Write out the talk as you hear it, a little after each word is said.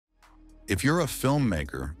If you're a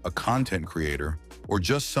filmmaker, a content creator, or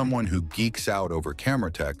just someone who geeks out over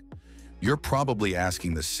camera tech, you're probably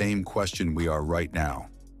asking the same question we are right now.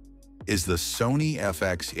 Is the Sony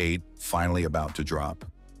FX8 finally about to drop?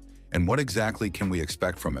 And what exactly can we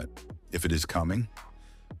expect from it, if it is coming?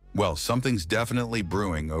 Well, something's definitely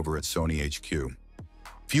brewing over at Sony HQ.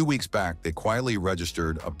 A few weeks back, they quietly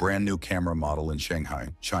registered a brand new camera model in Shanghai,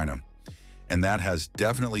 China, and that has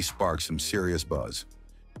definitely sparked some serious buzz.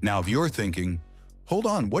 Now, if you're thinking, hold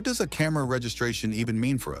on, what does a camera registration even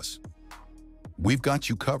mean for us? We've got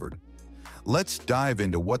you covered. Let's dive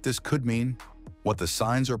into what this could mean, what the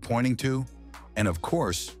signs are pointing to, and of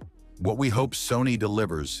course, what we hope Sony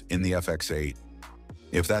delivers in the FX8,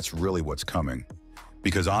 if that's really what's coming.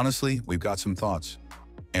 Because honestly, we've got some thoughts,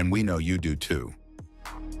 and we know you do too.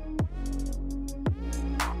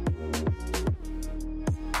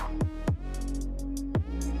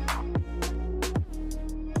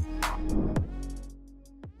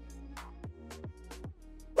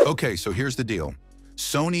 Okay, so here's the deal.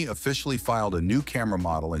 Sony officially filed a new camera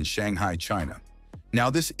model in Shanghai, China. Now,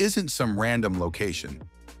 this isn't some random location.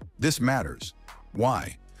 This matters.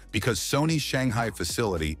 Why? Because Sony's Shanghai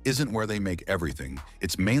facility isn't where they make everything.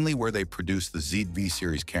 It's mainly where they produce the ZV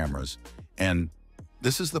series cameras. And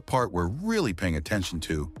this is the part we're really paying attention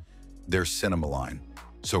to, their cinema line.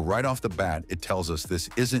 So right off the bat, it tells us this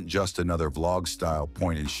isn't just another vlog-style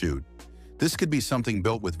point-and-shoot. This could be something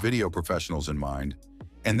built with video professionals in mind.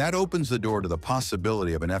 And that opens the door to the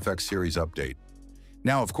possibility of an FX series update.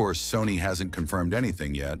 Now, of course, Sony hasn't confirmed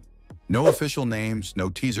anything yet. No official names, no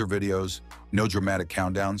teaser videos, no dramatic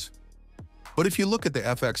countdowns. But if you look at the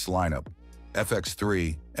FX lineup,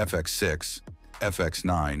 FX3, FX6,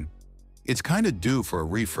 FX9, it's kind of due for a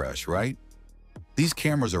refresh, right? These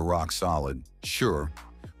cameras are rock solid, sure,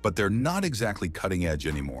 but they're not exactly cutting edge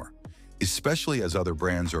anymore, especially as other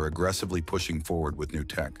brands are aggressively pushing forward with new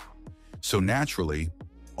tech. So naturally,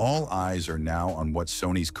 all eyes are now on what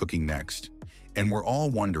Sony's cooking next, and we're all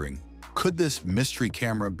wondering, could this mystery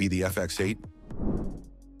camera be the FX8?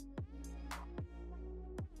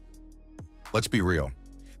 Let's be real.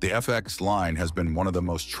 The FX line has been one of the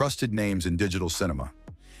most trusted names in digital cinema,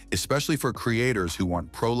 especially for creators who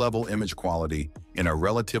want pro-level image quality in a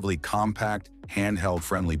relatively compact,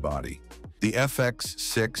 handheld-friendly body. The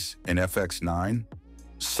FX6 and FX9?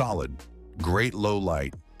 Solid, great low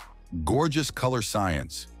light, gorgeous color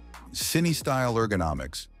science, cine-style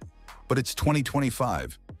ergonomics. But it's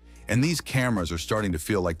 2025, and these cameras are starting to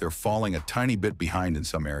feel like they're falling a tiny bit behind in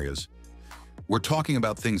some areas. We're talking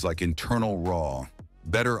about things like internal RAW,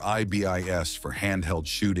 better IBIS for handheld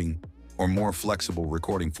shooting, or more flexible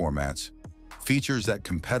recording formats, features that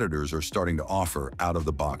competitors are starting to offer out of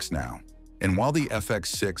the box now. And while the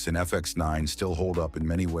FX6 and FX9 still hold up in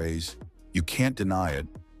many ways, you can't deny it,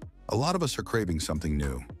 a lot of us are craving something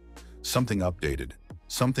new, something updated,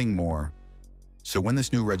 something more. So when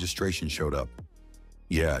this new registration showed up,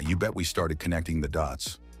 yeah, you bet we started connecting the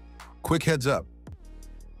dots. Quick heads up.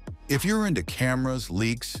 If you're into cameras,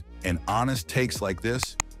 leaks, and honest takes like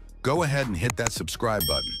this, go ahead and hit that subscribe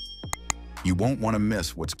button. You won't want to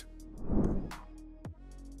miss what's...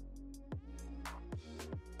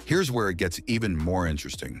 Here's where it gets even more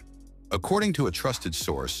interesting. According to a trusted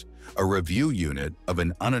source, a review unit of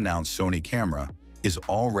an unannounced Sony camera is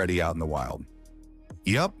already out in the wild.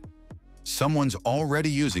 Yup, someone's already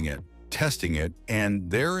using it, testing it, and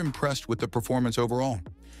they're impressed with the performance overall.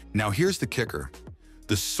 Now here's the kicker.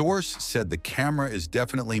 The source said the camera is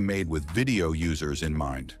definitely made with video users in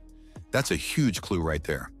mind. That's a huge clue right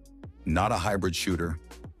there. Not a hybrid shooter,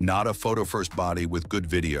 not a photo-first body with good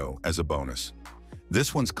video as a bonus.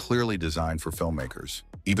 This one's clearly designed for filmmakers.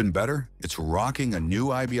 Even better, it's rocking a new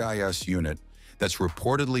IBIS unit that's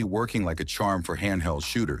reportedly working like a charm for handheld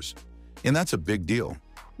shooters. And that's a big deal.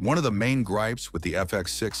 One of the main gripes with the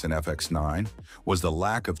FX6 and FX9 was the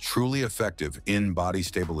lack of truly effective in-body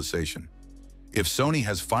stabilization. If Sony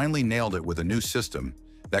has finally nailed it with a new system,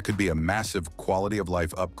 that could be a massive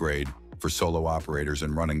quality-of-life upgrade for solo operators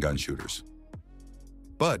and run-and-gun shooters.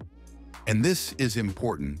 But, and this is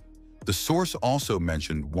important, the source also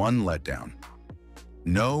mentioned one letdown.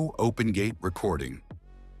 No open-gate recording.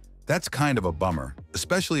 That's kind of a bummer,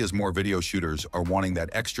 especially as more video shooters are wanting that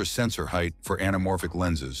extra sensor height for anamorphic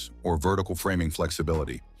lenses or vertical framing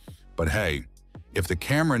flexibility. But hey, if the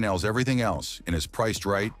camera nails everything else and is priced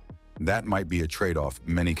right, that might be a trade-off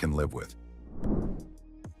many can live with.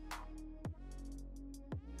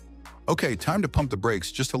 Okay, time to pump the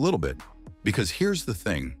brakes just a little bit, because here's the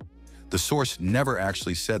thing. The source never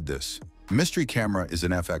actually said this. Mystery camera is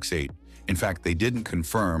an FX8. In fact, they didn't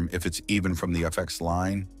confirm if it's even from the FX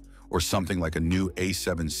line or something like a new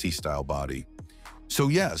A7C style body. So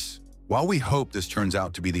yes, while we hope this turns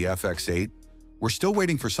out to be the FX8, we're still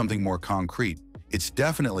waiting for something more concrete. It's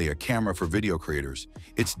definitely a camera for video creators.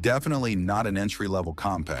 It's definitely not an entry-level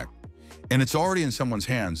compact. And it's already in someone's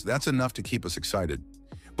hands. That's enough to keep us excited.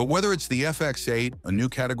 But whether it's the FX8, a new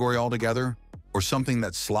category altogether, or something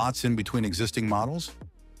that slots in between existing models,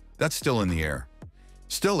 that's still in the air.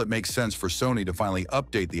 Still, it makes sense for Sony to finally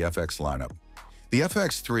update the FX lineup. The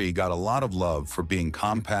FX3 got a lot of love for being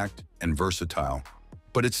compact and versatile,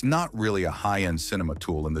 but it's not really a high-end cinema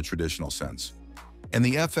tool in the traditional sense. And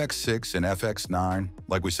the FX6 and FX9,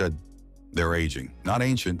 like we said, they're aging. Not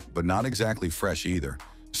ancient, but not exactly fresh either.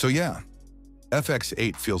 So yeah,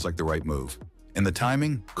 FX8 feels like the right move, and the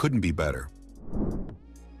timing couldn't be better.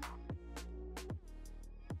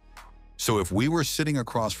 So if we were sitting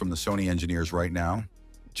across from the Sony engineers right now,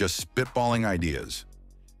 just spitballing ideas,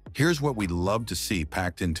 here's what we'd love to see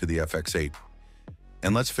packed into the FX8.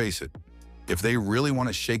 And let's face it, if they really want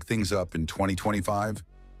to shake things up in 2025,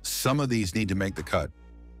 some of these need to make the cut.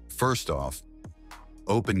 First off,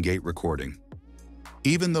 open gate recording.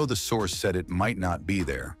 Even though the source said it might not be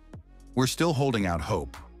there, we're still holding out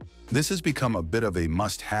hope. This has become a bit of a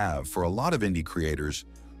must-have for a lot of indie creators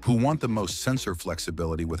who want the most sensor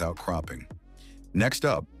flexibility without cropping. Next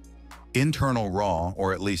up, internal RAW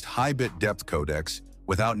or at least high-bit depth codecs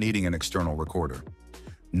without needing an external recorder.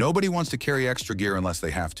 Nobody wants to carry extra gear unless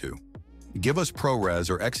they have to. Give us ProRes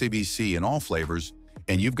or XAVC in all flavors,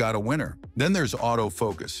 and you've got a winner. Then there's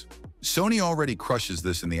autofocus. Sony already crushes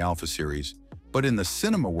this in the Alpha series, but in the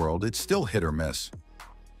cinema world, it's still hit or miss.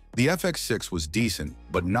 The FX6 was decent,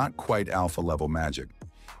 but not quite alpha-level magic.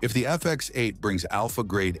 If the FX8 brings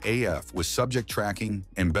alpha-grade AF with subject tracking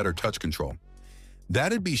and better touch control,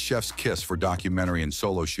 that'd be chef's kiss for documentary and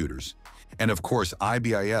solo shooters. And of course,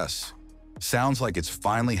 IBIS. Sounds like it's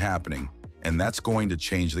finally happening, and that's going to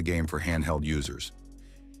change the game for handheld users.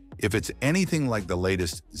 If it's anything like the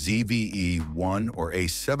latest ZVE1 or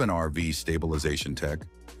A7RV stabilization tech,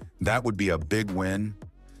 that would be a big win.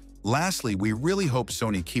 Lastly, we really hope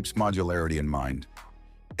Sony keeps modularity in mind.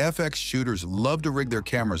 FX shooters love to rig their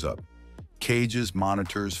cameras up. Cages,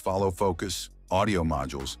 monitors, follow focus, audio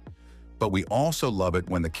modules. But we also love it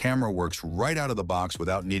when the camera works right out of the box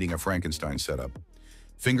without needing a Frankenstein setup.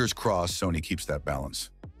 Fingers crossed Sony keeps that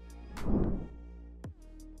balance.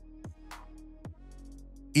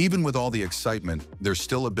 Even with all the excitement, there's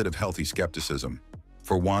still a bit of healthy skepticism.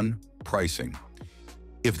 For one, pricing.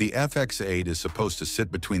 If the FX8 is supposed to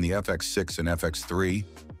sit between the FX6 and FX3,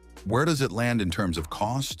 where does it land in terms of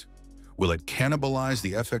cost? Will it cannibalize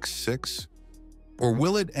the FX6? Or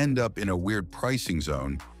will it end up in a weird pricing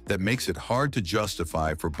zone that makes it hard to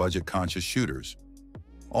justify for budget-conscious shooters?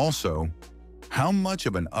 Also, how much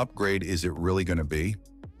of an upgrade is it really going to be?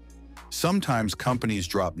 Sometimes companies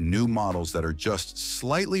drop new models that are just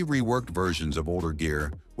slightly reworked versions of older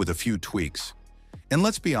gear with a few tweaks. And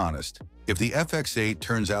let's be honest, if the FX8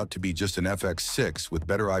 turns out to be just an FX6 with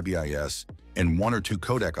better IBIS and one or two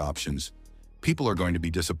codec options, people are going to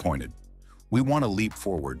be disappointed. We want a leap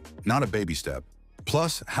forward, not a baby step.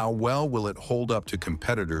 Plus, how well will it hold up to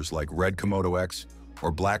competitors like Red Komodo X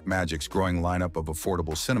or Blackmagic's growing lineup of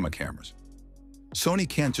affordable cinema cameras? Sony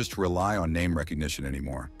can't just rely on name recognition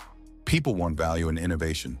anymore. People want value and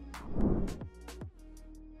innovation.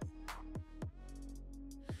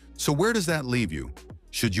 So where does that leave you?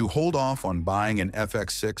 Should you hold off on buying an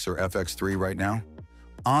FX6 or FX3 right now?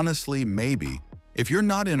 Honestly, maybe. If you're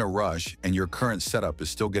not in a rush and your current setup is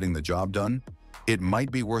still getting the job done, it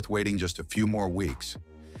might be worth waiting just a few more weeks.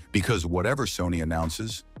 Because whatever Sony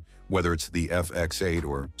announces, whether it's the FX8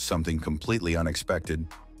 or something completely unexpected,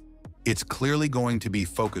 it's clearly going to be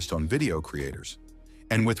focused on video creators.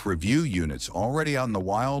 And with review units already out in the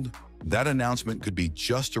wild, that announcement could be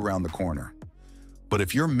just around the corner. But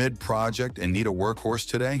if you're mid-project and need a workhorse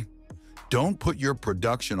today, don't put your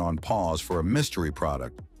production on pause for a mystery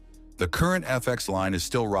product. The current FX line is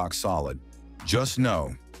still rock solid. Just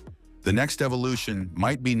know, the next evolution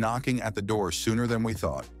might be knocking at the door sooner than we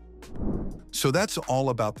thought. So that's all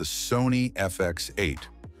about the Sony FX8.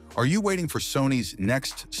 Are you waiting for Sony's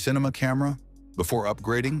next cinema camera before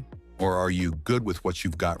upgrading? Or are you good with what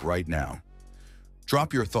you've got right now?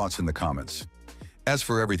 Drop your thoughts in the comments. As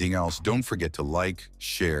for everything else, don't forget to like,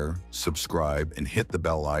 share, subscribe, and hit the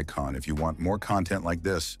bell icon if you want more content like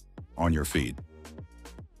this on your feed.